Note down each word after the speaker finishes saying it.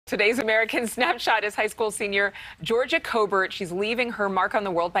Today's American Snapshot is high school senior Georgia Cobert. She's leaving her mark on the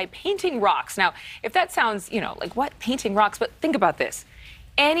world by painting rocks. Now, if that sounds, like what? Painting rocks? But think about this.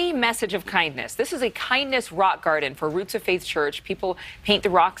 Any message of kindness. This is a kindness rock garden for Roots of Faith Church. People paint the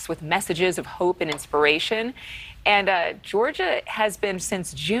rocks with messages of hope and inspiration. And Georgia has been,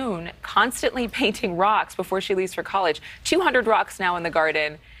 since June, constantly painting rocks before she leaves for college. 200 rocks now in the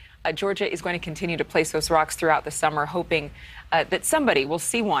garden. Georgia is going to continue to place those rocks throughout the summer, hoping that somebody will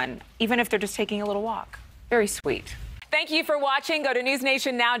see one, even if they're just taking a little walk. Very sweet. Thank you for watching. Go to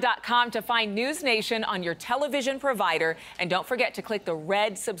newsnationnow.com to find NewsNation on your television provider. And don't forget to click the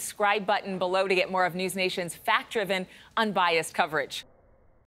red subscribe button below to get more of NewsNation's fact-driven, unbiased coverage.